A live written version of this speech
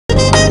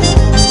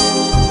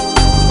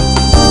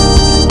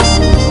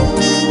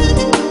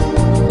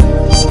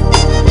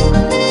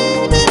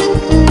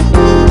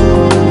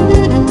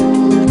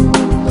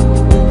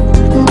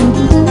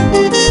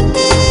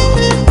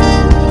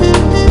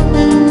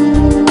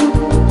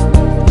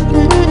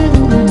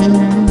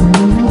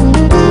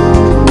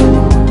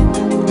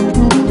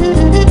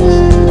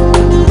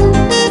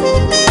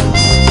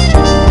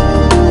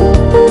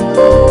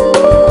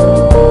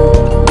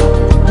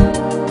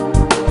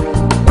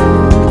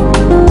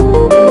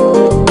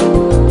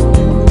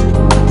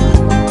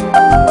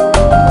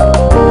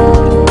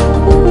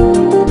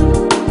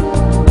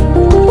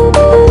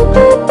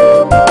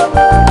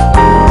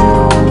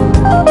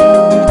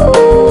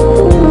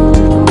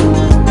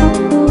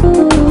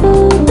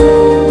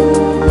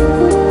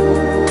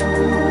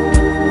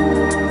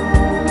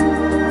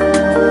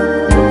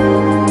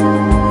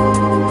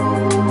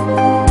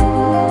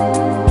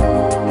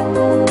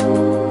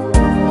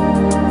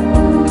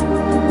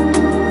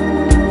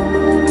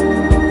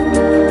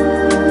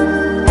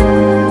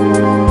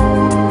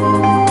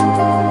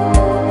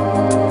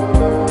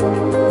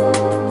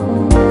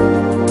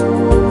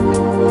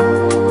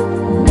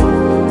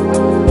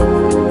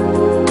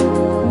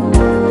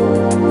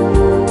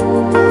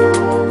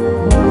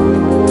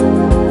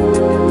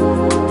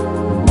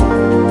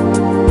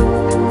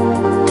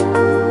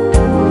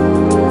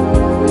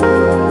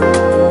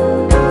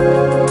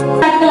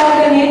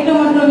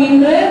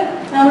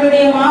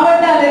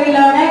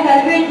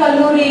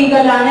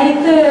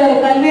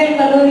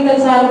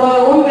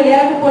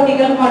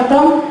போட்டிகள்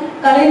மற்றும்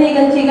கலை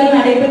நிகழ்ச்சிகள்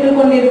நடைபெற்றுக்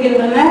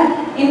கொண்டிருக்கின்றன.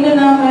 இன்று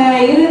நாம்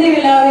இறுதி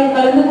விழாவில்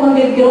கலந்து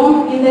கொண்டிருக்கிறோம்.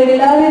 இந்த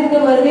விழாவிற்கு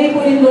வருகை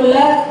புரிந்துள்ள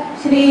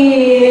ஸ்ரீ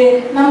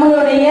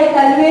நம்மளுடைய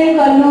கல்வியல்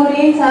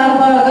கல்லூரியின்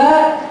சார்பாக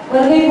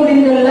வருகை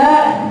புரிந்துள்ள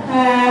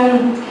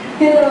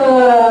திரு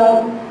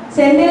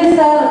செந்தில்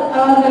சார்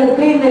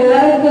அவர்களுக்கு இந்த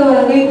விழாவிற்கு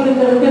வருகை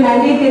புரிந்ததற்கு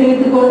நன்றி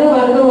தெரிவித்துக் கொண்டு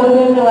வருக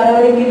என்று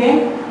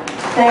வரவேற்கிறேன்.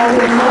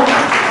 Thank you sir.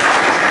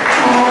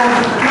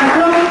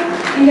 மற்றும்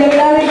இந்த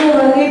விழாவிற்கு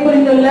வருகை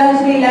புரிந்துள்ள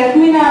ஸ்ரீ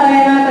லட்சுமி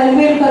நாராயணா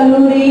கல்வியல்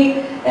கல்லூரி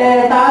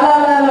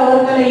தாளாளர்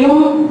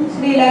அவர்களையும்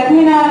ஸ்ரீ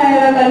லட்சுமி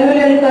நாராயணா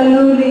கல்வியல்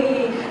கல்லூரி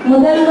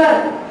முதல்வர்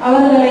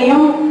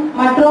அவர்களையும்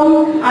மற்றும்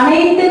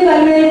அனைத்து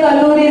கல்வியல்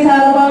கல்லூரி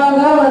சார்பாக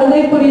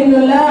வருகை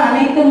புரிந்துள்ள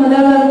அனைத்து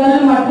முதல்வர்கள்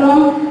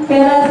மற்றும்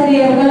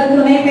பேராசிரியர்கள்,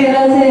 துணை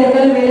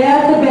பேராசிரியர்கள்,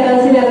 விளையாட்டு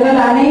பேராசிரியர்கள்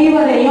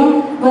அனைவரையும்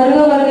வருக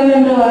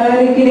என்று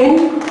வரவேற்கிறேன்.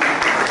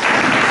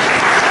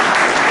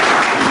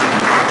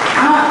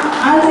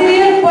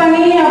 ஆசிரியர்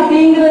பணி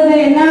அப்படிங்கிறது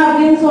என்ன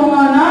அப்படின்னு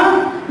சொன்னோம்னா,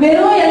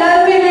 வெறும்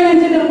எல்லாருமே என்ன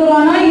நினைச்சிட்டு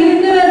இருக்கிறோம்னா,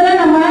 இருக்கிறத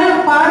நம்ம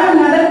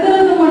பாடம்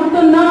நடத்துறது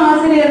மட்டும்தான்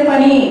ஆசிரியர்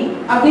பணி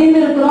அப்படின்னு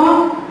இருக்கிறோம்.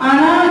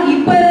 ஆனா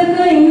இப்ப இருக்க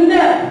இந்த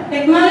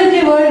டெக்னாலஜி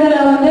வேர்ல்டுல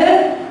வந்து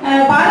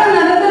பாடம்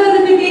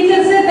நடத்துறதுக்கு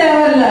டீச்சர்ஸே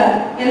தேவையில்லை.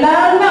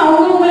 எல்லாருமே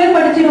அவங்களே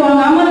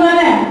படிச்சிடுவாங்க. ஆமா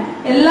தானே?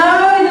 எல்லா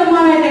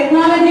விதமான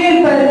டெக்னாலஜியும்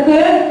இப்ப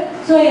இருக்கு.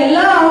 ஸோ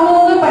எல்லாம்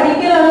அவங்க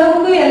படிக்கிற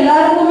அளவுக்கு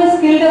எல்லாருக்குமே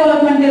ஸ்கில்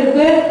டெவலப்மெண்ட்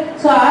இருக்கு.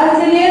 ஸோ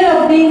ஆசிரியர்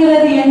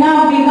அப்படிங்கிறது என்ன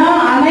அப்படின்னா,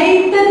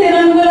 அனைத்து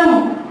திறன்களும்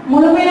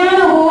முழுமையான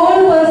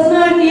ஹோல்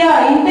பர்சனாலிட்டியா,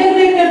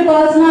 இன்டெகிரேட்டட்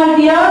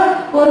பர்சனாலிட்டியா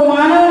ஒரு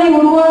மாணவனை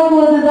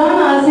உருவாக்குவதுதான்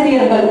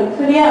ஆசிரியர்கள்.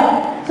 சரியா?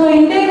 ஸோ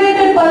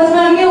இன்டெகிரேட்டட்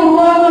பர்சனாலிட்டியை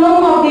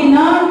உருவாக்கணும்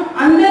அப்படின்னா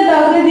அந்த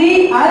தகுதி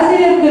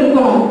ஆசிரியருக்கு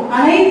இருக்கணும்.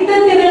 அனைத்து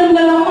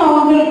திறன்களும்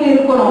அவங்களுக்கு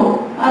இருக்கணும்.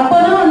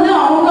 அப்பதான் வந்து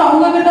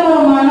அவங்க கிட்ட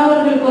ஒரு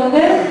மாணவர்களுக்கு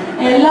வந்து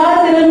எல்லா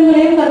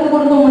திறன்களையும் கற்றுக்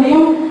கொடுக்க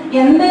முடியும்.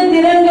 எந்த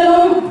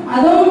திறன்களும்,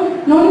 அதுவும்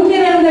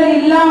நுண்திறன்கள்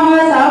இல்லாம,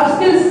 சாஃப்ட்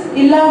ஸ்கில்ஸ்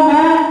இல்லாம,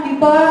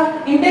 இப்ப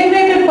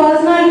இன்டெகிரேட்டட்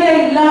பர்சனாலிட்டியா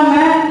இல்லாம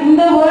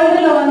இந்த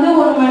வேர்ல்டுல வந்து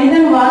ஒரு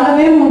மனிதன்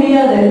வாழவே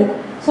முடியாது.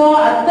 ஸோ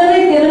அத்தனை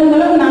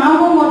திறன்களும்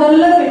நாமும்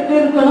முதல்ல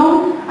பெற்றிருக்கணும்.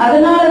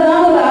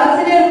 அதனாலதான் ஒரு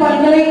ஆசிரியர்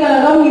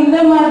பல்கலைக்கழகம் இந்த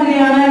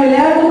மாதிரியான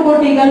விளையாட்டு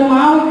போட்டிகள்,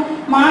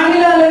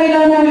 மாநில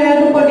அளவிலான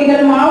விளையாட்டு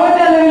போட்டிகள், மாவட்ட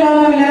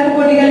அளவிலான விளையாட்டு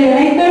போட்டிகள்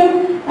அனைத்தும்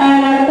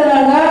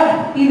நடத்துறாங்க.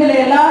 இதுல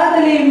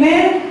எல்லாத்துலயுமே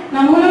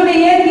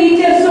நம்மளுடைய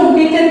டீச்சர்ஸும்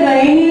டீச்சர்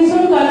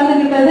ட்ரைனிங்ஸும்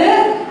கலந்துகிட்டது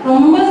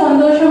ரொம்ப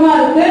சந்தோஷமா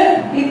இருக்கு.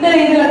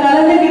 இதுல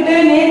கலந்துகிட்டு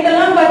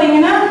நேத்தெல்லாம்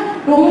பாத்தீங்கன்னா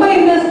ரொம்ப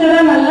இன்ட்ரெஸ்டடா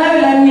நல்லா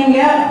விளையாடுனீங்க.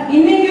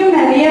 இன்னைக்கும்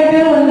நிறைய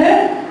பேர் வந்து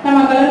நம்ம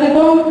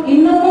கலந்துட்டோம்.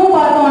 இன்னமும்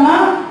பார்த்தோம்னா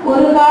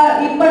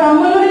இப்ப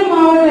நம்மளுடைய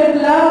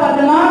மாவட்டத்துல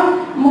பார்த்தோம்னா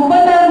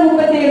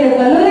 36-37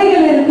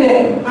 கல்லூரிகள் இருக்கு.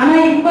 ஆனா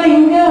இப்ப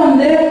இங்க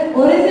வந்து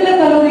ஒரு சில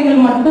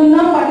கல்லூரிகள்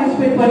மட்டும்தான்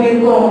பார்ட்டிசிபேட்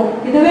பண்ணியிருக்கோம்.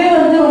 இதுவே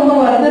வந்து ரொம்ப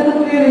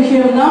வருத்தத்துக்குரிய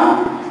விஷயம் தான்.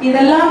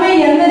 இதெல்லாமே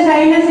எந்த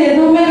ஷைனஸ்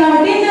எதுவுமே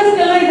இல்லாம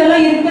டீச்சர்ஸ்க்கு எல்லாம்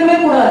இதெல்லாம் இருக்கவே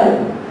கூடாது.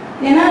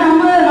 ஏன்னா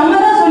நம்ம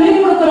தான் சொல்லி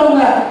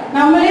கொடுக்குறவங்க.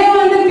 நம்மளே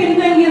வந்து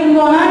பின்தங்கி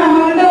இருந்தோம்னா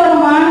நம்ம கிட்ட ஒரு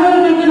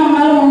மாணவர்களுக்கு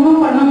நம்மளால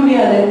ஒன்றும் பண்ண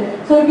முடியாது.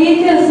 ஸோ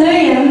டீச்சர்ஸ்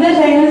எந்த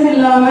ஷைனஸ்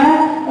இல்லாம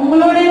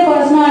உங்களுடைய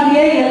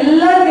பர்சனாலிட்டியை,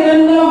 எல்லா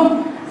திறன்களும்,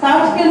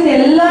 சாஃப்ட் ஸ்கில்ஸ்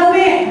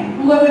எல்லாமே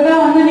உங்ககிட்ட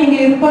வந்து நீங்க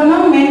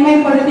இருக்கணும்,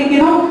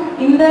 மேன்மைப்படுத்திக்கணும்.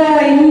 இந்த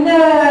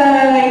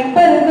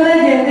இப்ப இருக்கிற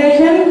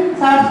ஜெனரேஷன்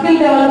சாஃப்ட்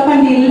ஸ்கில்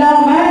டெவலப்மெண்ட்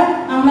இல்லாம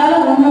நம்மளால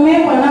ஒண்ணுமே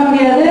பண்ண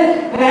முடியாது.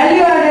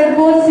 வேல்யூ ஆடட்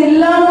கோர்ஸ்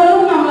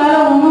இல்லாமலும் நம்மளால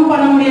ஒன்றும்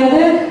பண்ண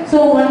முடியாது. ஸோ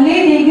ஒன்லி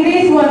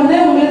டிகிரிஸ் வந்து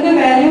உங்களுக்கு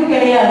வேல்யூ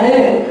கிடையாது.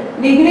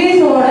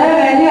 டிகிரிஸோட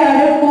வேல்யூ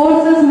ஆடட்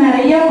கோர்சஸ்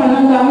நிறைய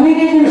பண்ணணும்.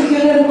 கம்யூனிகேஷன்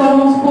ஸ்கில்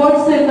இருக்கணும்,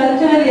 ஸ்போர்ட்ஸ்,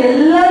 கல்ச்சரல்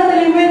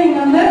எல்லாத்துலயுமே நீங்க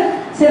வந்து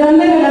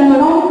சிறந்து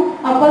விளங்கணும்.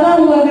 அப்பதான்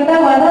உங்ககிட்ட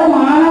வர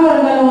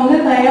மாணவர்களை வந்து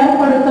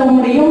தயார்படுத்த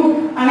முடியும்.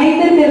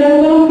 அனைத்து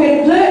திறன்களும்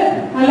பெற்று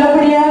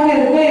நல்லபடியாக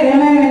இருக்க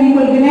இறைவனை வேண்டிக்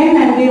கொள்கிறேன்.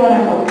 நன்றி,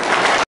 வணக்கம்.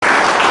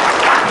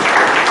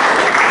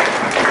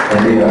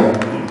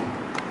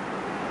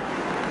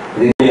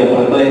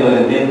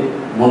 பல்கலைக்கழகத்தின்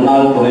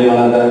முன்னாள்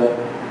துணைவேந்தர்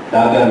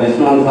டாக்டர்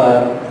விஸ்வநாத் சார்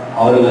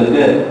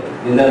அவர்களுக்கு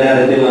இந்த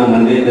நேரத்தில் நான்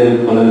நன்றியை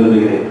தெரிவித்துக் கொள்ள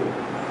விரும்புகிறேன்.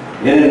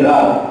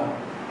 ஏனென்றால்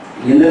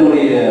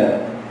இதனுடைய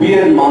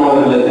பிஎட்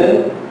மாணவர்களுக்கு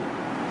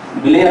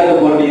விளையாட்டு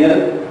போட்டியில்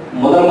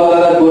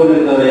முதலாக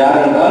தோன்றிருந்தவர்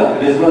யார் என்றால்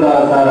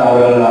விஸ்வநாத் சார்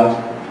அவர்கள் தான்.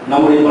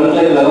 நம்முடைய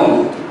பல்கலைக்கழகம்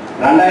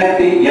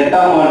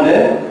 2008ஆம் ஆண்டு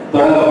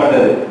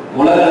தொடங்கப்பட்டது.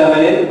 உலக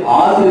அளவில்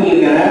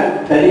ஆசிரியர்களுக்கென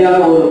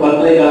சரியான ஒரு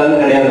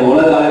பல்கலைக்கழகம் கிடையாது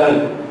உலக அளவில்.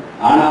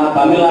 ஆனால்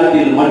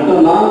தமிழ்நாட்டில்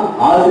மட்டும்தான்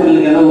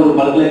ஆசிரியர்களுக்கென ஒரு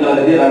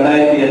பல்கலைக்கழகத்தில்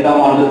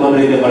 2008ஆம் ஆண்டு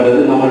தோன்றிக்கப்பட்டது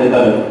நம்முடைய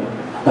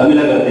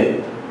தமிழகத்தில்.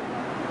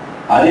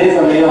 அதே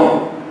சமயம்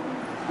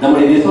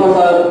நம்முடைய விஸ்வநாத்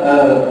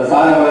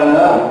சார் அவர்கள்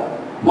தான்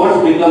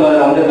ஸ்போர்ட்ஸ் மீட்ல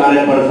வந்து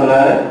கான்டாக்ட் பண்ண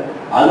சொன்னார்.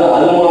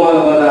 அது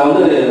மூலமாக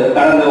வந்து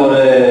கடந்த ஒரு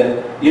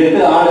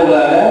 8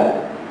 ஆண்டுகளாக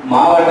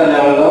மாவட்ட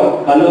லெவலிலும்,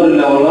 கல்லூரி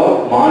லெவலிலும்,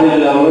 மாநில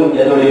லெவலிலும்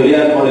என்னுடைய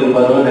விளையாட்டு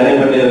போட்டிகள்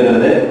நடைபெற்று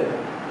இருக்கிறது.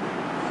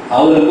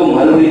 அவருக்கும்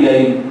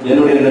மறுபடியும்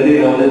என்னுடைய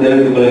நன்றியை வந்து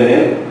தெரிவித்துக்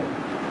கொள்கிறேன்.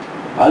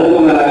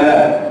 அதுக்கு மேலாக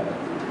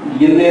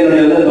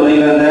இந்தியனுடைய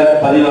துணைவேந்தர்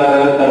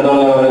பதிவாளர்கள்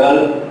கண்டோல்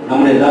அவர்கள்,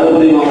 நம்முடைய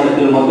தருமபுரி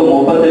மாவட்டத்தில் மொத்தம்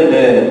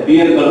 38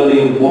 பிஎட் கல்லூரி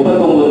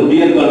 39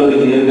 பிஎட்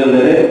கல்லூரிகள்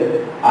இருக்கின்றது.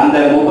 அந்த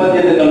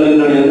 38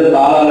 கல்லூரிகளுடைய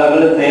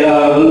தாளாளர்கள்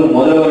செயலாளர்கள்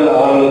முதல்வர்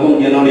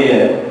அவர்களுக்கும் என்னுடைய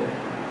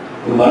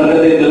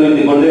வணக்கத்தை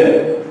தெரிவித்துக் கொண்டு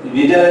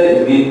விஜய்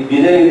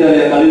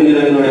கல்வி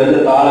நிலையத்தினுடைய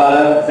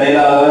தாளாளர்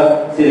செயலாளர்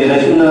ஸ்ரீ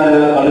லட்சுமி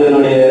நாராயண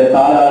கல்லூரியினுடைய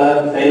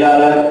தாளாளர்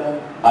செயலாளர்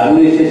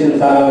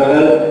அட்மினிஸ்ட்ரேஷன் சார்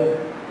அவர்கள்,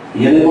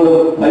 என் கூட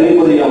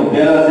பணிபுரியும்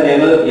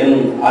பேராசிரியர்கள், என்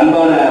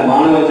அன்பான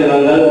மாணவ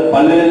செல்வங்கள்,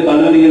 பல்வேறு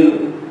கல்லூரியில்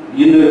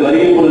இன்று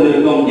வருகை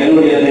கொண்டிருக்கும்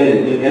என்னுடைய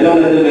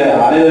நிறுவனத்திற்கு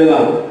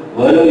அனைவரும்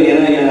வருவது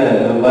என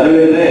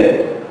வரவேற்று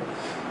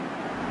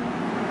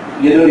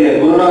என்னுடைய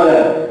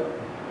குருநாதர்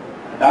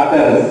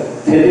டாக்டர்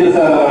செந்தில்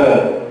சார்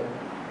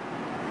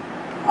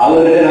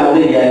அவர்கிட்ட நான்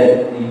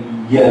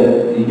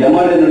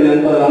எம்ஆர்டினுடைய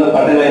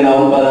பட்டங்களை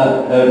நான்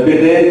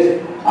பெற்று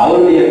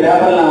அவருடைய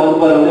பேப்பர் நான்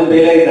வகுப்பார்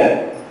ஃபெயில் ஆகிட்டேன்.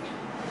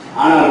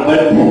 ஆனால்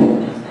பட்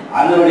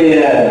அதனுடைய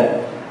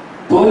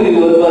தோல்விக்கு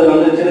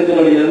வகுப்பார்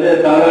சின்னத்தினுடைய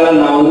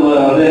தவறுகள் நான்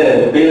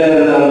ஃபெயில்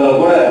ஆகிறவங்க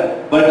கூட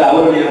பட்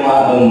அவருடைய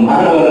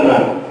மாணவர்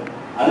நான்.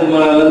 அதுக்கு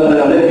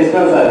மேலே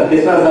கிருஷ்ணா சார்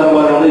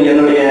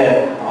என்னுடைய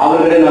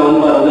அவர்கிட்ட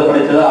நான்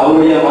படித்தது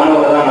அவருடைய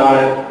மாணவர் தான்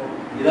நான்.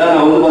 இதான்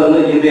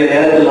நான் இன்றைய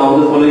நேரத்தில்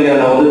நான்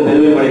சொல்லுகிறேன், நான்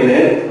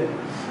பெருமைப்படுகிறேன்.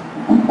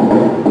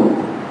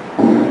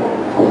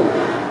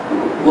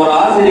 ஒரு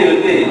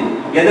ஆசிரியருக்கு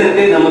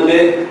எதற்கு நமக்கு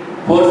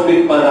போர்ஸ்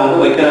மீட்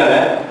வைக்கிறாங்க,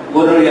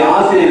 ஒரு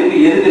ஆசிரியருக்கு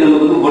எதுக்கு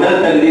நமக்கு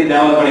உடல் தகுதி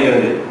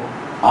தேவைப்படுகிறது.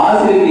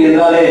 ஆசிரியருக்கு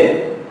என்றாலே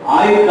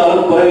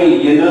ஆயுட்காலம் குறைவி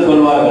என்று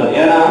சொல்வார்கள்.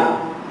 ஏன்னா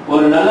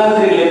ஒரு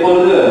நல்லாசிரியர்கள்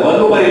எப்பொழுது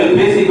வகுப்பறையில்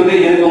பேசிக்கொண்டே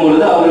இருக்கும்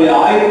பொழுது அவருடைய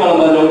ஆயுட்காலம்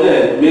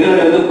மிக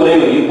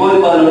குறைவு.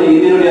 இப்போது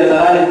இந்தியனுடைய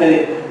சராசரி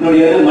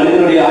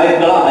மனிதனுடைய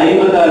ஆயுட்காலம்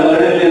 56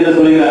 வருடங்கள் என்று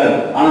சொல்கிறார்கள்.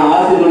 ஆனா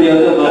ஆசிரியருடைய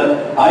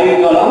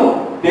ஆயுட்காலம்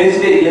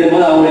பேசிட்டே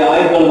இருக்கும்போது அவருடைய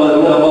ஆயுட்காலம்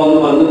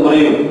ரொம்ப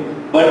குறைவு.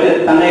 பட்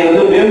தன்னை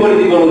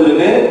மேம்படுத்திக்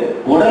கொள்வதற்கு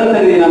உடல்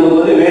தகுதி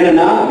நமக்கு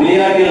வேணும்னா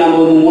விளையாட்டில்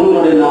நம்ம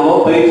மூலனுடைய நாம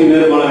பயிற்சி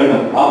மேற்கொள்ள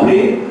வேண்டும். அப்படி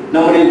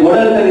நம்முடைய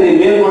உடல் தகுதி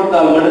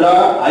மேம்படுத்தால்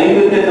மட்டும்தான்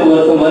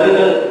 58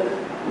 வருடங்கள்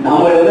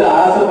நம்ம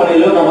அரசு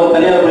பணியிலோ நம்ம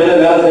தனியார் பணியில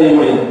வேலை செய்ய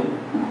முடியும்.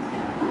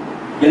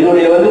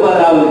 என்னுடைய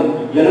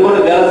என்னோட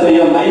வேலை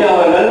செய்யும் ஐயா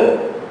அவர்கள்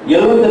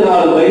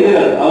 74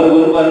 வயதுகள்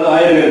அவருக்கு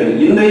ஆயிரம்.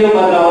 இன்றையும்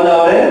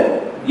அவரை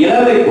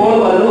இளவை போல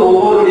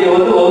ஒவ்வொருடைய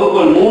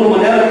வகுப்புகள் 3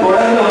 மணி நேரம்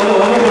தொடர்ந்து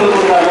வகுப்புகள்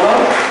கொடுத்தாங்களோ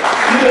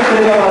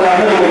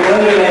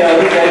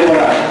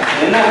செயல்படாது.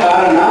 என்ன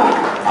காரணம்னா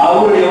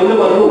அவருடைய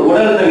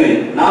உடல் தகுதி.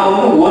 நான்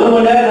 1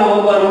 மணி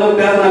நேரம்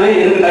பேசினாவே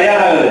எனக்கு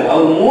தயாராகுது.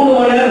 அவர் 3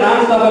 மணி நேரம்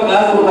நான் ஸ்டாப்பா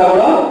கிளாஸ் கொடுத்தா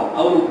கூட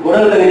அவர்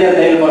உடல் தகுதியா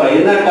செயல்படுறார்.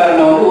 என்ன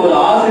காரணம் ஒரு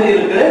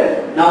ஆசிரியருக்கு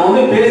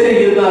நான் பேச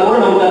இருந்தா கூட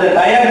நமக்கு அந்த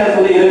டயர்னஸ்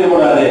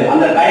இருக்கக்கூடாது.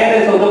 அந்த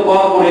டயர்னஸ்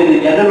போகக்கூடியது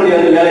என்னுடைய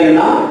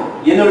வேலைன்னா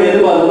என்னுடைய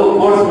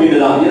கோர்ஸ்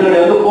மீட் தான்.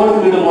 என்னுடைய கோர்ஸ்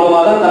மீட்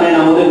மூலமாக தான் தன்னை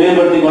நாம்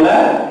மேம்படுத்திக் கொள்ள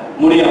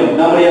முடியும்.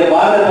 நம்முடைய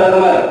பாரத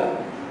பிரதமர்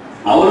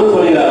அவரும்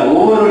சொல்கிறார்,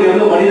 ஒவ்வொருடைய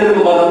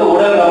மனிதருக்கு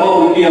உடல் ரொம்ப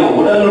முக்கியம்.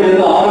 உடலுடைய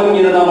ஆரோக்கியம்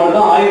இருந்தால்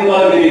மட்டும்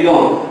ஆயுட்காலம்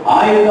நீடிக்கும்.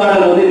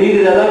 ஆயுட்காலம்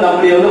நீடிதான்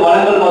நம்முடைய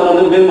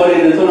வளங்கள்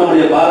மேம்படுகிறது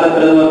நம்முடைய பாரத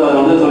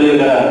பிரதமர்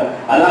சொல்லியிருக்கிறார்.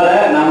 அதனால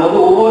நாம்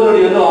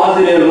ஒவ்வொருடைய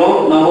ஆசிரியர்களும்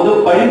நாம்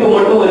படிப்பு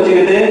மட்டும்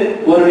வச்சுக்கிட்டு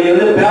ஒரு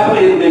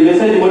பேப்பர் இருக்கிற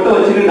மெசேஜ் மட்டும்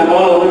வச்சுக்கிட்டு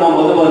நம்மளால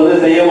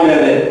நாம் செய்ய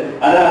முடியாது.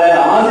 அதனால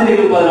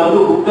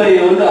ஆசிரியர்கள் புக்கை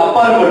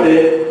அப்பாற்பட்டு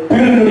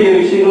பீல்டுடைய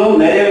விஷயங்களும்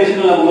நிறைய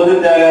விஷயங்கள் நமக்கு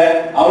தேவை.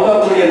 அவுட்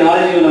ஆஃப்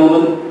நாலேஜ்கள் நமக்கு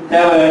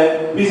தேவை.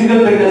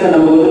 பிசிக்கல் ஃபிட்னஸ்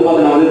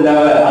நமக்கு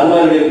தேவை. அது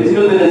மாதிரி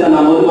பிசிக்கல் ஃபிட்னஸ்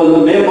நம்ம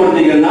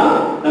மேம்படுத்திக்கணும்னா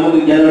நமக்கு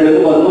என்னுடைய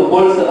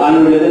கோர்ஸ்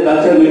அதனுடைய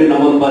கல்ச்சர் மீட்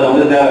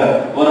நமக்கு தேவை.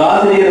 ஒரு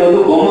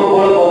ஆசிரியர் பொம்மை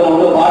போல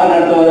பாடம்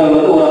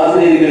நடத்துவதற்கு ஒரு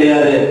ஆசிரியர்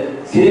கிடையாது.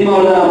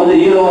 சினிமாவில் நம்ம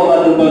ஹீரோவா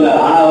பார்த்துருப்பாங்க,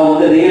 ஆனா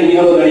அவங்க ரியல்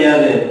ஹீரோ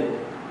கிடையாது.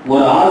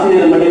 ஒரு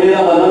ஆசிரியர் மட்டுமே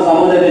தான்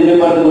சமுதாயத்தை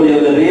மேம்படுத்தக்கூடிய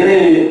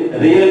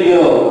ரியல்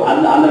ஹீரோ.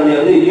 அந்த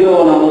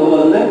ஹீரோவை நம்ம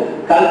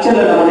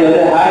கல்ச்சர்ல நம்முடைய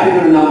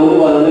ஆட்டிடியூட் நம்ம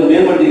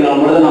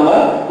மேம்படுத்திக்கலாம். நம்ம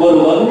ஒரு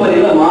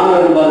வகுப்பறையில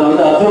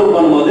மாணவர்கள் அப்சர்வ்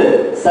பண்ணும்போது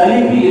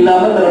சலிப்பு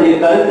இல்லாம தன்னுடைய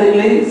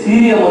கருத்துக்களை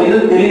சீரிய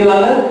முறையில்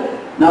தெளிவாக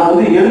நாம்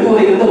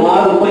எடுத்துரைக்கிறது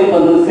மாணவர்கள் போய்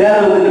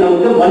சேர்றதுக்கு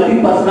நமக்கு மல்டி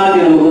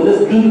பர்சனாலிட்டி நமக்கு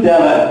ஸ்கில்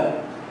தேவை.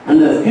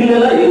 அந்த ஸ்கில்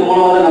எல்லாம் இது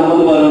மூலமாக நம்ம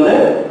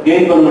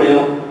கெயின் பண்ண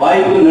முடியும்.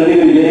 வாய்ப்புக்கு நன்றி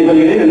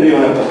வெளிப்படுகிறேன். நன்றி,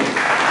 வணக்கம்.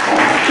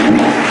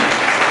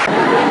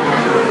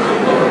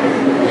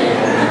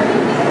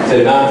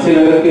 சரி, நான்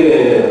சிலருக்கு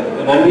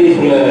நன்றி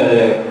சொல்ல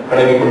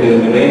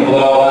கடமைப்பட்டிருக்கின்றேன்.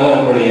 முதலாவதாக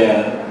நம்முடைய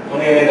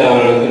துணைவேந்தர்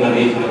அவர்களுக்கு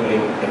நன்றி சொல்ல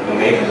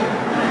கடமைப்பட்டிருக்கின்றேன்.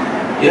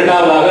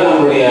 இரண்டாவதாக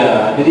நம்முடைய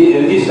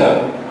ரிஜிஸ்டர்,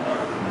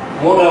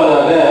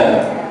 மூன்றாவதாக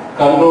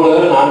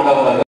கண்ட்ரோலர்,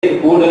 நான்காவதாக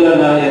கூடுதல்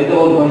எந்த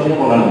ஒரு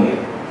ஃபங்க்ஷனும் கொண்டாட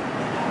முடியும்.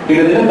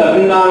 கிட்டத்தட்ட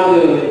தமிழ்நாடு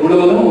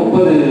முழுவதும்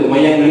 30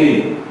 மையங்களில்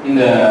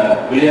இந்த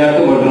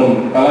விளையாட்டு மற்றும்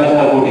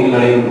கலாச்சார போட்டிகள்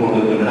நடைபெற்றுக்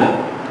கொண்டிருக்கின்றன.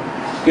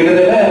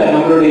 கிட்டத்தட்ட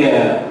நம்மளுடைய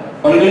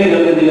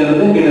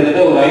பல்கலைக்கழகத்திலிருந்து கிட்டத்தட்ட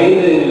ஒரு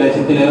 5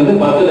 லட்சத்திலிருந்து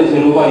 10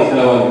 லட்சம் ரூபாய்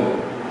செலவாகுது.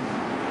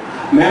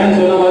 மேல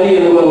சொன்ன மாதிரி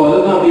எனக்கு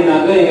வருடம்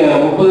அப்படின்னாக்க இங்க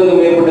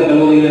 30க்கும் மேற்பட்ட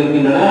கல்லூரிகள்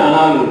இருக்கின்றன.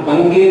 ஆனால்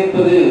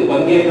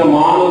பங்கேற்ற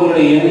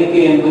மாணவர்களுடைய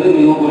எண்ணிக்கை என்பது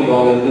மிக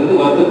குறைவாக இருக்கிறது.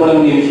 வருத்தப்பட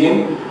வேண்டிய விஷயம்.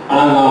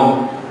 ஆனால் நாம்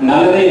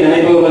நல்லதை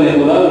நினைப்பவர்கள்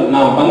என்பதால்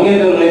நாம்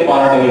பங்கேற்றவர்களை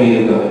பாராட்ட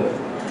வேண்டியிருக்கிறது.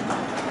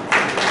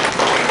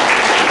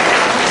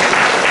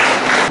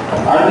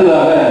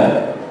 அடுத்ததாக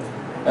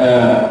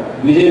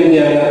விஜய்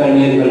வித்யாலயா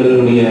கல்வியற்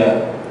கல்லூரியுடைய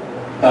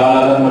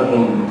தாளர்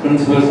மற்றும்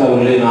பிரின்சிபல்ஸ்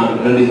அவர்களை நான்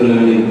நன்றி சொல்ல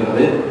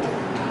வேண்டியிருக்கிறது.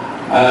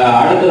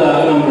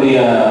 அடுத்ததாக நம்முடைய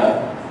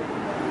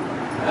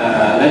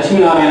லட்சுமி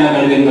நாராயண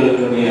கல்வியற்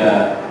கல்லூரியுடைய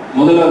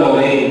முதல்வர்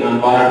அவரை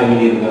நான் பாராட்ட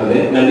வேண்டியிருக்கிறது,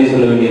 நன்றி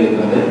சொல்ல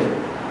வேண்டியிருக்கிறது.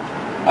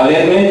 அவர்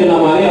ஏற்கனவே சொன்ன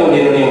மாதிரி அவர்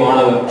என்னுடைய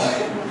மாணவர்.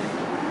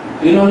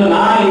 இன்னொன்று,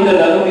 நான் இந்த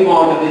தருமபுரி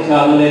மாவட்டத்தை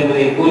சார்ந்தது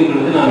என்பதை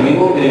கூறிக்கொள்வது நான்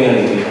மிகவும் பெருமை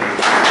அடைகிறேன்.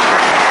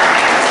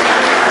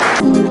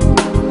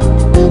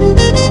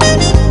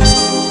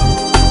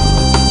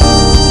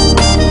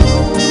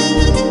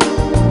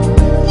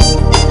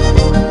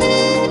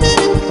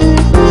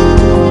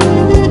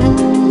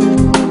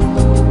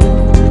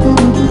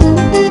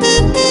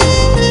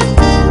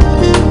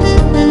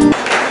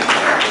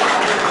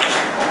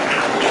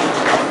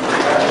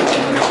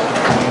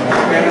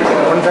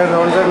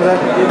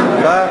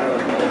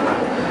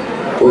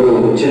 ஒரு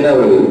சின்ன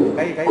ஒரு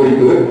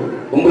குறிப்பு,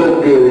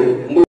 உங்களுக்கு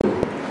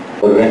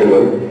ஒரு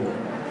வேண்டுகோள்.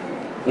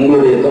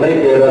 உங்களுடைய துணை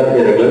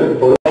பேராசிரியர்கள்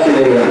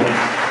பொருளாசிரியர்கள்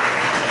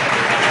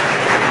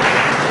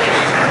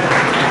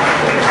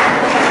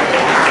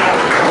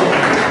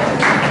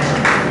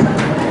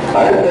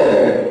அடுத்த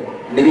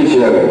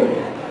நிகழ்ச்சியாக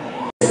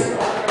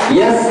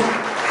எஸ்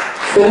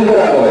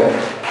செல்வராகவன்,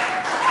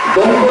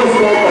 டொன்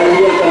போஸ்கோ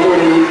கல்வியியல்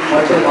கல்லூரி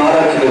மற்றும்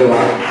ஆராய்ச்சி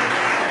நிறுவனம்,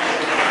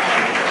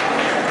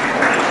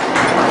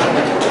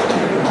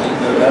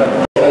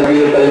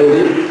 கல்வியியல்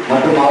கல்லூரி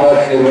மற்றும்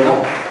ஆராய்ச்சி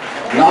நிறுவனம்,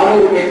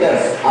 400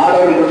 metres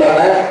ஆடவர்களுக்கான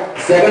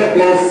second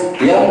place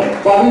M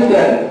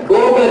Pavithran,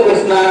 Gokula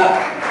Krishna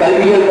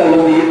கல்வியியல்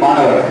கல்லூரி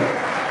மாணவர்.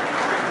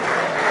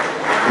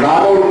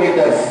 400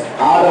 மீட்டர்ஸ்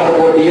ஆடவர்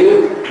போட்டியில்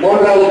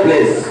 3வது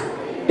பிளேஸ்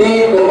டி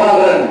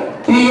பிரபாகரன்,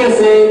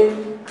 பிஎஸ்ஏ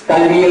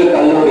கல்வியியல்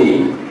கல்லூரி.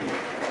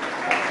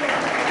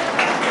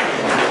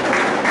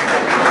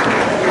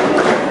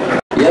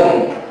 எம்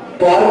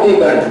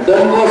பார்த்திபன்,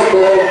 டொன்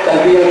போஸ்கோ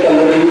கல்வியியல்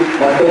கல்லூரி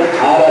மற்றும்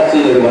ஆராய்ச்சி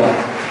நிறுவனம்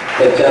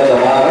சேர்ந்த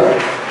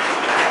மாணவர்.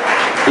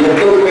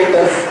 800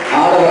 மீட்டர்ஸ்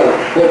ஆடவர்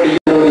போட்டி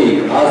கல்லூரி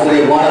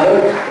ஆசிரியர்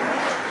மாணவர்.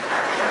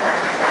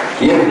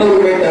 800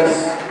 மீட்டர்ஸ்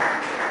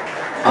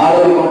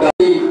ஆடவர்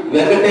கொண்டாடி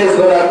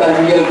வெங்கடேஸ்வரா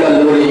கல்வியியல்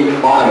கல்லூரி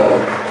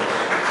மாணவர்.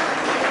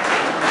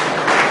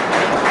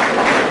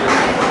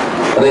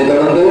 அதைத்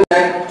தொடர்ந்து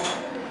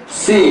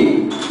சி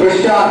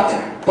பிரசாந்த்,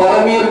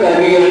 பரமீர்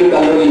கல்வியியல்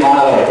கல்லூரி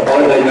மாணவர்.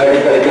 அவர்களை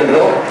மேடைக்கு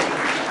அழைக்கின்றோம்.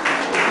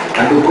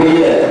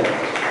 அன்புக்குரிய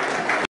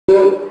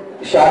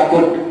ஷார்ட்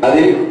புட்,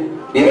 அதில்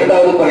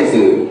 2வது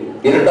பரிசு,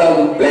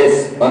 2வது பிளேஸ்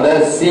வந்த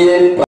சிஏ.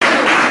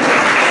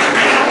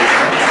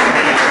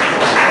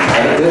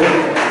 அடுத்து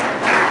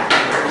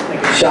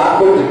ஷார்ட்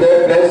புட்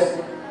 3rd பிளேஸ்,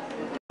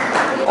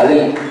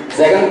 அதில்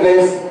 2nd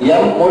place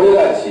M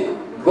முடிராஜ்,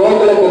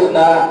 Gokula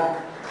Krishna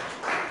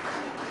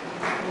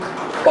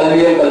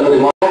கல்வியியல்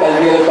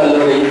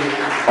கல்லூரி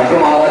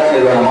மற்றும் ஆராய்ச்சி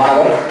நிறுவன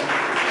மாணவர்.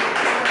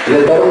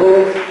 இதைத் தொடர்ந்து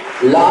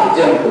லாங்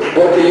ஜம்ப்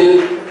போட்டியில்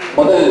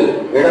முதல்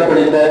இடம்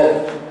பிடித்த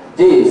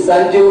ஜி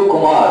சஞ்சீவ்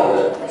குமார்,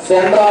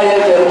 சென்றாய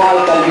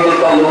பெருமாள்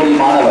கல்வியியல் கல்லூரி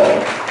மாணவர்.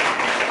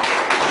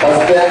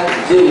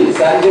 ஜி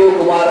சஞ்சீவ்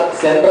குமார்,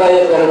 சென்றாய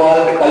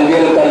பெருமாள்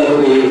கல்வியியல்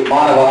கல்லூரி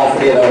மாணவ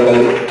ஆசிரியர்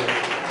அவர்கள்.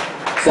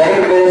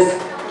 2nd place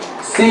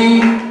C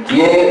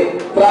A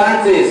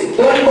Francis,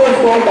 ton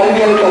Bosco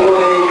கல்வியியல்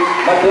கல்லூரி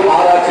மற்றும்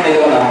ஆராய்ச்சி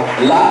நிறுவனம்,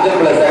 லாங்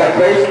ஜம்ப்ல 2nd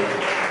பிரைஸ்.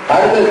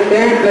 அடுத்து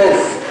 3rd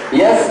place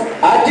S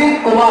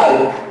Ajith Kumar,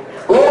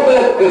 Gokula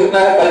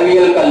Krishna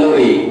கல்வியியல்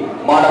கல்லூரி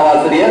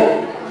மாணவாசிரியர்.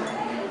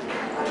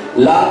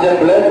 Long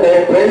ஜம்ப்ல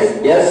 3rd price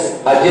S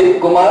Ajith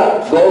Kumar,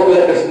 Gokula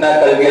Krishna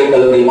கல்வியியல்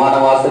கல்லூரி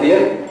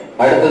மாணவாசிரியர்.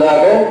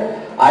 அடுத்ததாக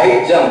ஹை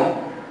ஜம்ப்,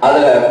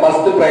 அதுல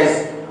 1st price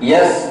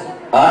S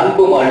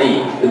Anbumani,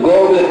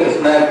 Gokula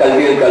Krishna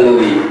கல்வியியல்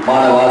கல்லூரி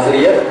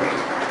மாணவாசிரியர்.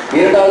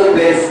 2வது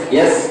பிளேஸ்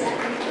எஸ்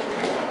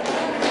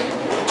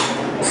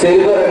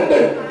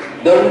செல்வரங்கன்,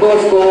 டொன்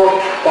போஸ்கோ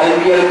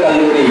கல்வியியல்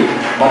கல்லூரி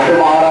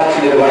மற்றும் ஆராய்ச்சி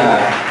நிறுவன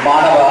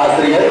மாணவ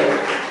ஆசிரியர்.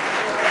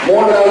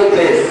 3வது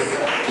பிளேஸ்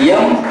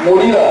எம்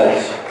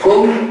முடிராஜ்,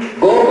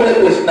 கோகுல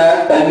கிருஷ்ணா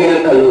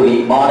கல்வியியல் கல்லூரி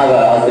மாணவ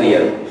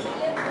ஆசிரியர்.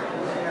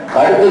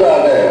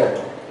 அடுத்ததாக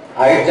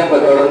ஹை ஜம்பை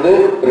தொடர்ந்து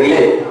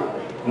ரிலே,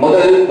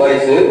 முதல்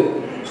பரிசு,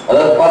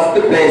 அதாவது 1st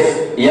place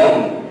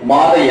M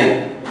Mathaiyan,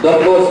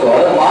 ton Bosco,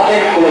 அதாவது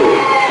மாதையன் குழு,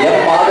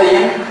 M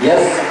Mathaiyan,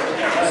 S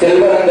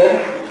செல்வரங்கன்,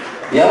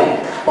 M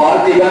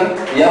Parthiban,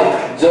 M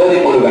ஜோதி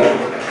முருகன்.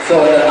 சோ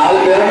இந்த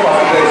 4 பேரும்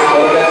 1st பிரைஸ்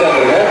ஒரு பேட்ச்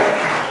வந்துருங்க.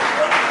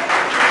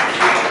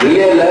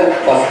 ரிலேல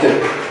 1st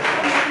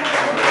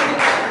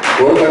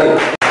ஒரு medal.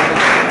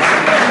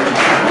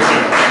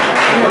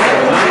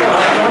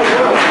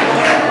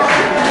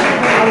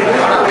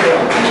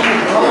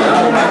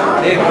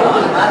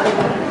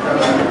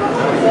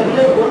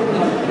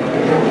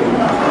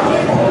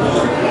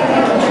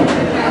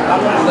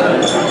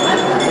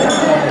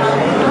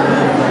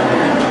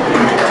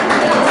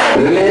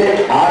 Relay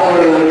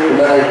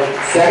ஆடவர்கள்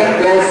 2nd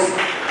place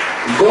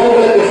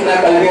Gokula Krishna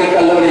கல்வியியல்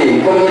கல்லூரி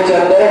குழுவை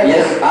சேர்ந்த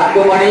S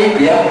Anbumani,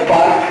 M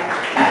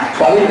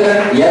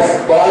Pavithran, S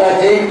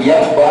Balaji,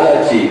 M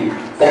Balaji.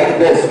 Second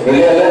place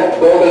வெளியில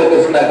கோகுல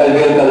கிருஷ்ண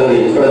கல்வியியல் கல்லூரி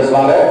ஸ்டூடண்ட்ஸ்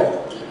வாங்க.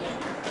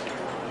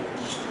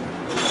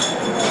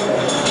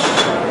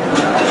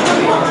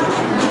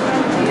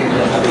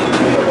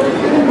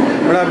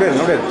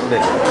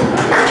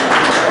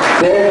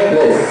 Third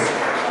place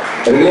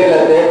வெளியில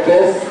third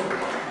place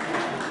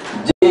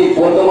G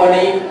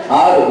Ponnumani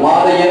R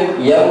Mathaiyan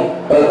M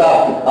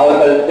Pratap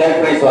அவர்கள் third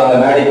prize வாங்க.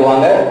 மேடைக்கு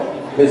வாங்க.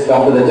 Please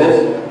come to the church.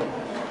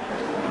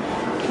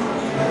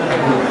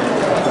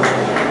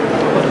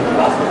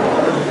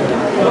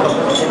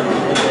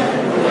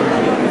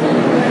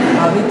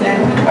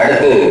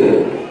 அடுத்து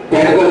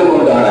பெண்களுக்கு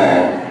உண்டான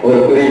ஒரு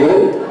பிரிவு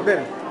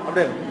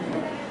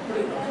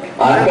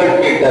 100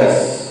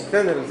 மீட்டர்ஸ்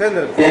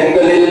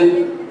பெண்களில்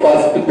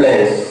ஃபர்ஸ்ட்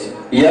பிளேஸ்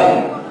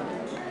எம்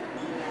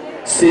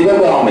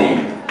சிவகாமி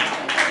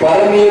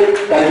பரமீர்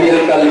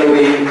கல்வியியல்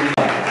கல்லூரி.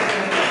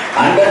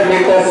 100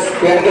 மீட்டர்ஸ்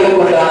பெண்களுக்கு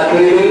உண்டான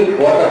பிரிவில்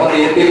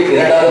ஓட்டப்பந்தயத்தில்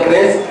இரண்டாவது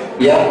place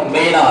M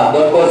Meena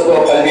Don Bosco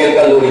கல்வியியல்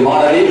கல்லூரி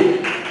மாணவி.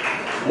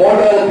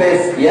 மூன்றாவது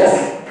பிளேஸ்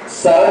எஸ்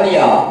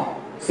சரண்யா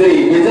ஸ்ரீ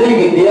விஜய்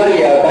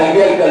வித்யாலயா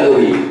கல்வியியல்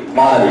கல்லூரி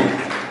மாணவி.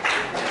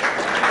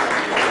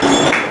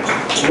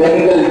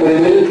 பெண்கள்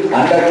பிரிவில்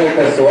 100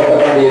 மீட்டர்ஸ்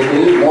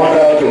ஓட்டப்பந்தயத்தில்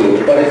மூன்றாவது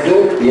பரிசு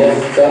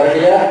எஸ்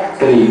சரண்யா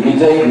ஸ்ரீ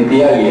விஜய்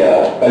வித்யாலயா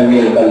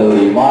கல்வியியல்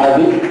கல்லூரி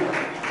மாணவி.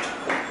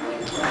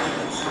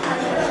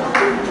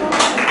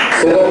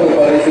 சிறப்பு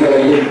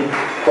பரிசுகளையும்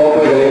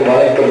கோப்பைகளையும்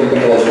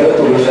வழங்கிக்கொண்டிருக்கின்ற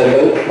சிறப்பு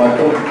விருந்தினர்கள்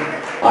மற்றும்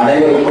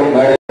அனைவருக்கும்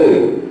அடுத்து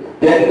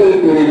பெண்கள்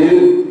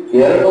பிரிவில்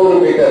 200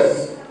 மீட்டர்ஸ்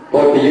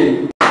போட்டியில்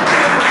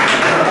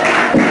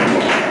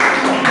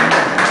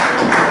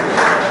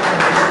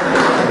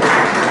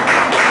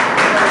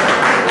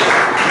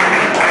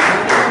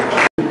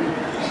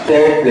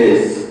third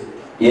place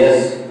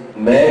S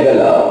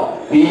Megala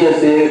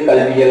PSA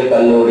கல்வியியல்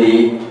கல்லூரி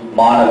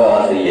மாணவ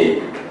ஆசிரியை.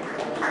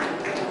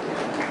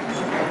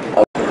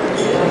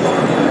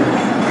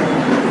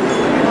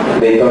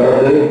 இதை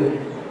தொடர்ந்து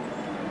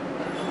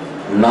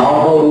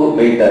 400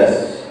 metres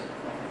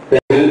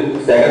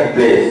second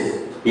place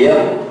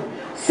M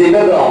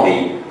Sivakami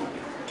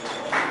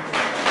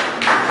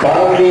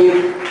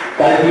பரமீர்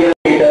கல்வியியல்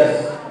மீட்டர்ஸ்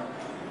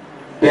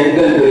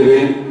பெண்கள்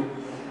பிரிவில்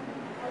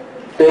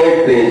third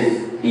place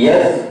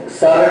எஸ்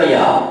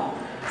சரண்யா.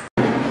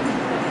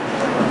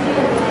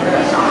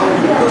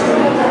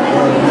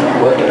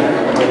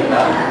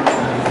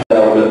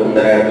 அவர்களுக்கு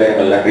இந்த நேரத்தில்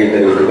எங்கள் நன்றி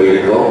தெரிவித்துக்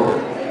கொள்கிறோம்.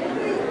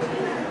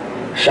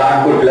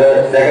 ஷாட்புட்ல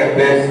செகண்ட்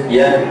பிளேஸ்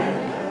என்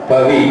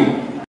பவி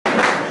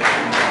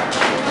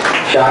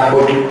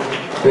ஷாட்புட்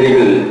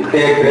பிரிவில்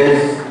third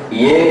place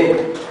ஏ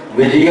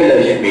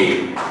விஜயலட்சுமி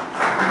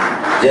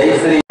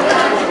ஜெயஸ்ரீ.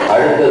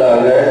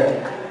 அடுத்ததாக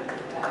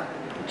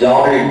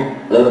ஜானிட்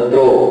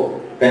லத்ரோ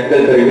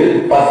பெண்கள் பிரிவில்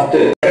first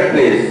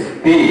place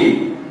B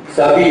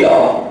Safiya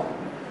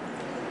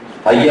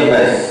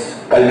IMS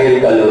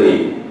கல்வியியல் கல்லூரி.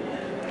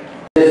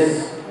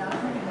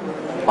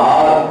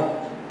 ஆர்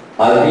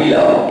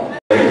அகிலா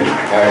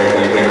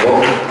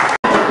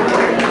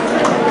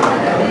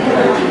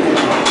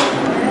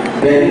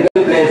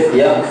பெண்கள் பிளேஸ்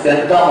எம்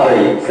செந்தாமரை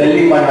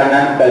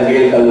செல்லிமன்னன்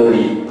கல்வியியல்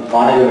கல்லூரி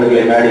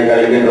மாணவர்களை மேடை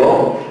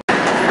அழைக்கின்றோம்.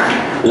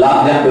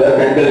 லாங் ஜம்ப்ல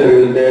பெண்கள்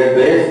பிரிவில் third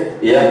place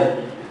எம்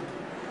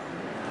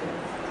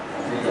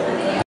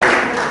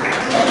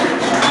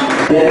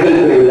பெண்கள்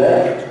பிரிவுல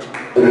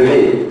ரிலே.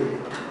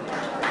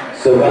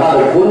 சோ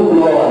அது ஃபுல்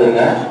குழுவா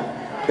வந்துருங்க.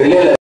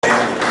 ரிலேல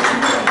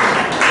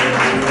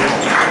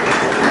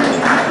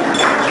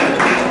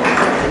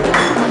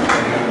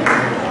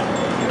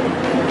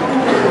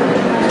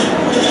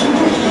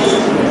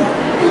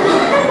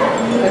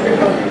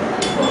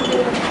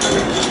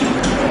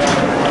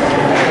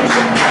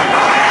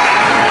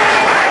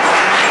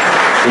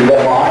இந்த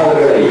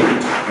மாணவர்களை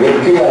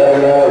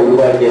வெற்றியாளர்களாக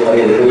உருவாக்கிய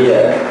மரியாதைக்குரிய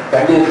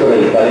கண்டித்துறை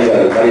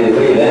தலைவர்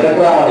மரியாதைக்குரிய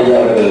வெங்கட்ராமன்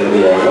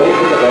அவர்களுடைய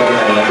உழைப்புக்கு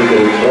நாங்கள் நன்றி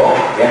தெரிவிக்கிறோம்.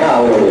 ஏன்னா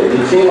அவருடைய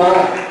நிச்சயமா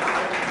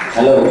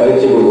நல்ல ஒரு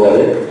பயிற்சி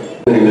கொடுவாரு.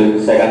 பிரிவில்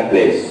செகண்ட்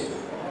பிளேஸ்.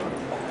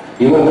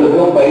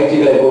 இவர்களுக்கும்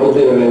பயிற்சிகளை கொடுத்து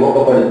இவர்களை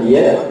ஊக்கப்படுத்திய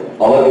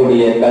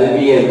அவர்களுடைய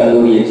கல்வியியல்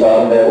கல்லூரியை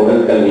சார்ந்த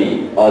உடற்கல்வி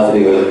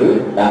ஆசிரியர்களுக்கு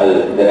நாங்கள்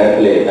இந்த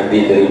நேரத்தில்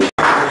நன்றி தெரிவிக்கிறோம்.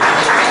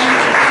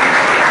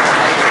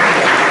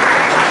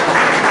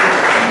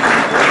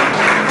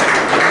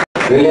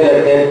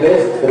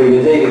 ஸ்ரீ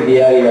விஜய்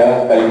வித்யாலயா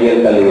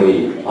கல்வியியல் கல்லூரி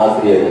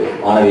ஆசிரியர்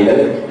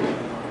மாணவிகள்.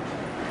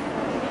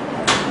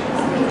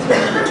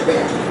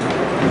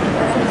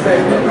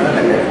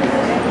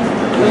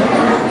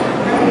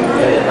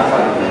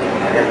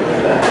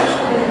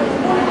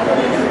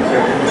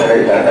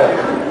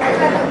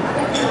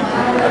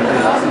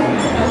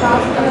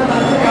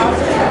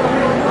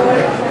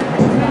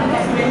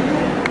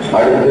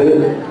 அடுத்து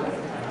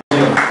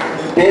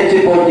தேர்ச்சி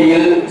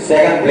போட்டியில்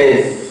second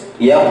place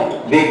M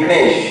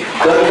Vignesh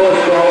Don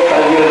Bosco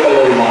கல்வியியல்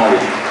கல்லூரி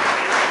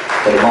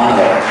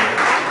மாணவர்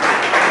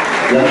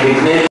எம்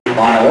விக்னேஷ்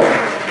மாணவர்.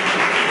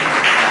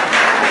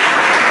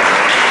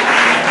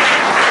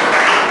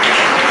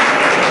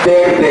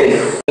 தேர்ட்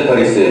பிளேஸ்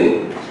பரிசு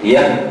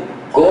என்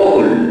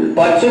கோகுல்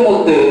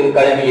பச்சமுத்து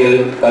கல்வியியல்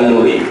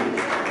கல்லூரி.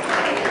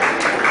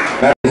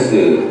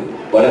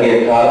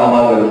 வழங்கேற்றார்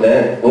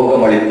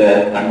ஊக்கமளித்த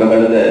அன்பு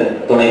கலந்த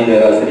துணை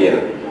பேராசிரியர்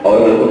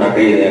அவர்களுக்கும்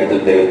நன்றி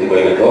நேரத்தில் தெரிவித்துக்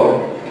கொள்கின்றோம்.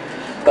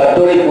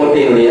 கட்டுரை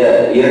போட்டியினுடைய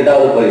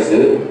இரண்டாவது பரிசு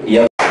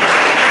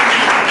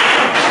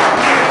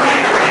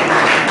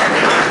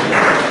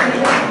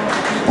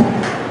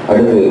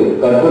அடுத்து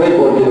கட்டுரை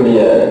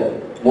போட்டியினுடைய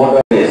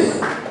மூன்றாவது பரிசு.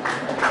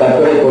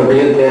 கட்டுரை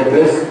போட்டியில்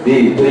தேர்ஸ் தி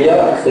பிரியா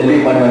செல்வி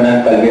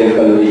மன்மன்னன் கல்வியியல்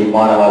கல்லூரி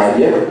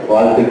மாணவாசிரியர்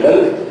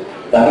வாழ்த்துக்கள்.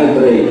 தமிழ்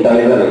துறை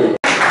தலைவர்.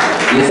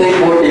 இசை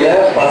போட்டியில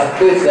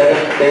ஃபர்ஸ்ட்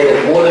செகண்ட்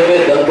தேர்ட் மூணுமே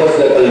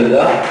தன்போஸ்கள்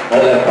தான்.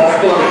 அதுல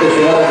ஃபர்ஸ்ட் வந்து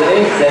சிவரஞ்சனி,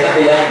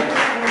 செகண்ட்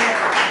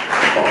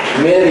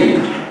மேரி.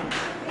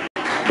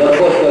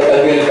 தன்போஸ்கர்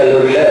கல்வியியல்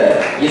கல்லூரியில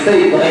இசை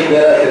துணை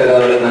பேராசிரியர்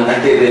அவர்களுக்கு நான்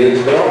நன்றியை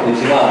தெரிவிச்சுக்கிறோம்.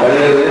 நிச்சயமா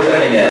பல்வேறு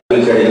விதத்தில் நீங்க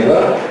மகிழ்ச்சி அடைகிறீங்க.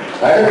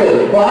 அடுத்து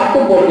பாட்டு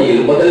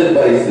போட்டியில் முதல்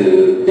பரிசு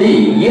டி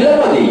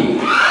இளமதி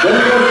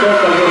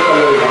தன்போஸ்கர் கல்வியியல்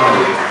கல்லூரி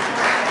மாணவி.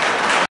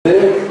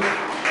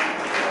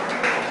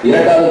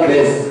 இரண்டாவது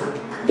பிளேஸ்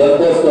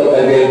தன்போஸ்கர்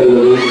கல்வியியல்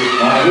கல்லூரி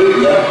மாணவி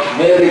எம்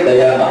மேரி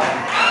தயானா.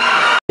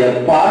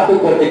 பாட்டு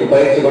போட்டிக்கு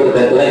பயிற்சி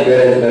கொடுத்த துணை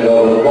பேராசிரியர்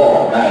அவர்களுக்கும்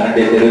நாங்கள்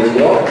நன்றி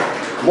தெரிவிக்கிறோம்.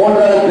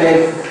 மூன்றாவது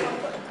பிளேஸ்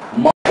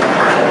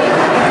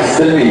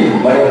செல்வி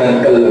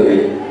மணிவண்ணன் கல்லூரி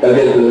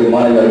கல்வியியல் கல்லூரி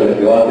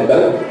மாணவர்களுக்கு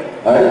வாழ்த்துக்கள்.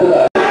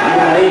 அடுத்ததாக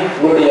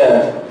உங்களுடைய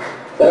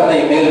திறமை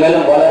மேலும்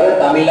மேலும் வளர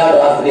தமிழ்நாடு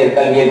ஆசிரியர்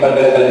கல்வியியல்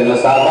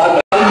பல்கலைக்கழகங்கள் சார்பாக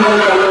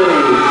கல்லூரி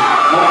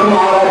மற்றும்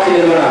ஆராய்ச்சி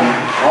நிறுவனம்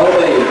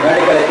அவர்களை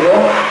மேடை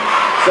கலைக்கிறோம்.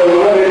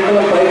 ஒவ்வொரு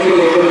இடத்திலும்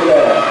பயிற்சிகளை கொடுத்த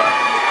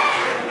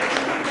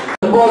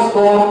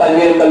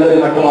கல்வியியல் கல்லூரி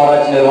மற்றும்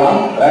ஆராய்ச்சி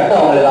நிறுவனம் ரெண்டு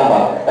அவங்களை தான்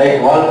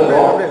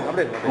வாழ்த்துக்கிறோம்.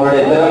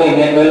 உங்களுடைய திறமை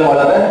மேன்மேலும்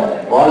வளர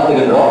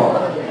வாழ்த்துகின்றோம்.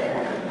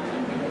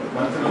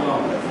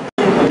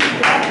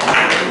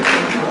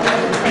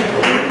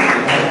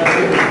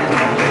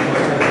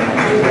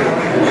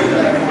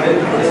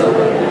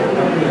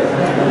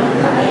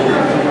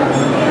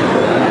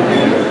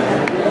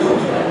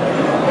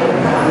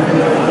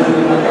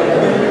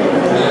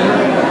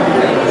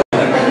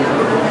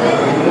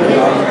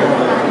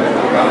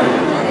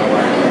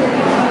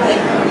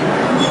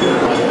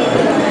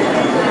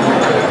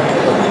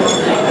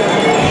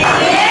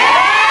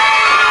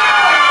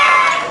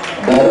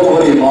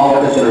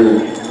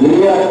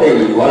 விளையாட்டை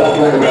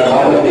வளர்க்கின்ற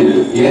காலத்தில்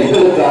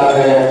எங்களுக்காக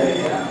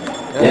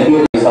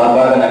எங்களுடைய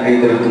சார்பாக நன்றி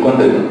தெரிவித்துக்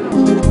கொண்டு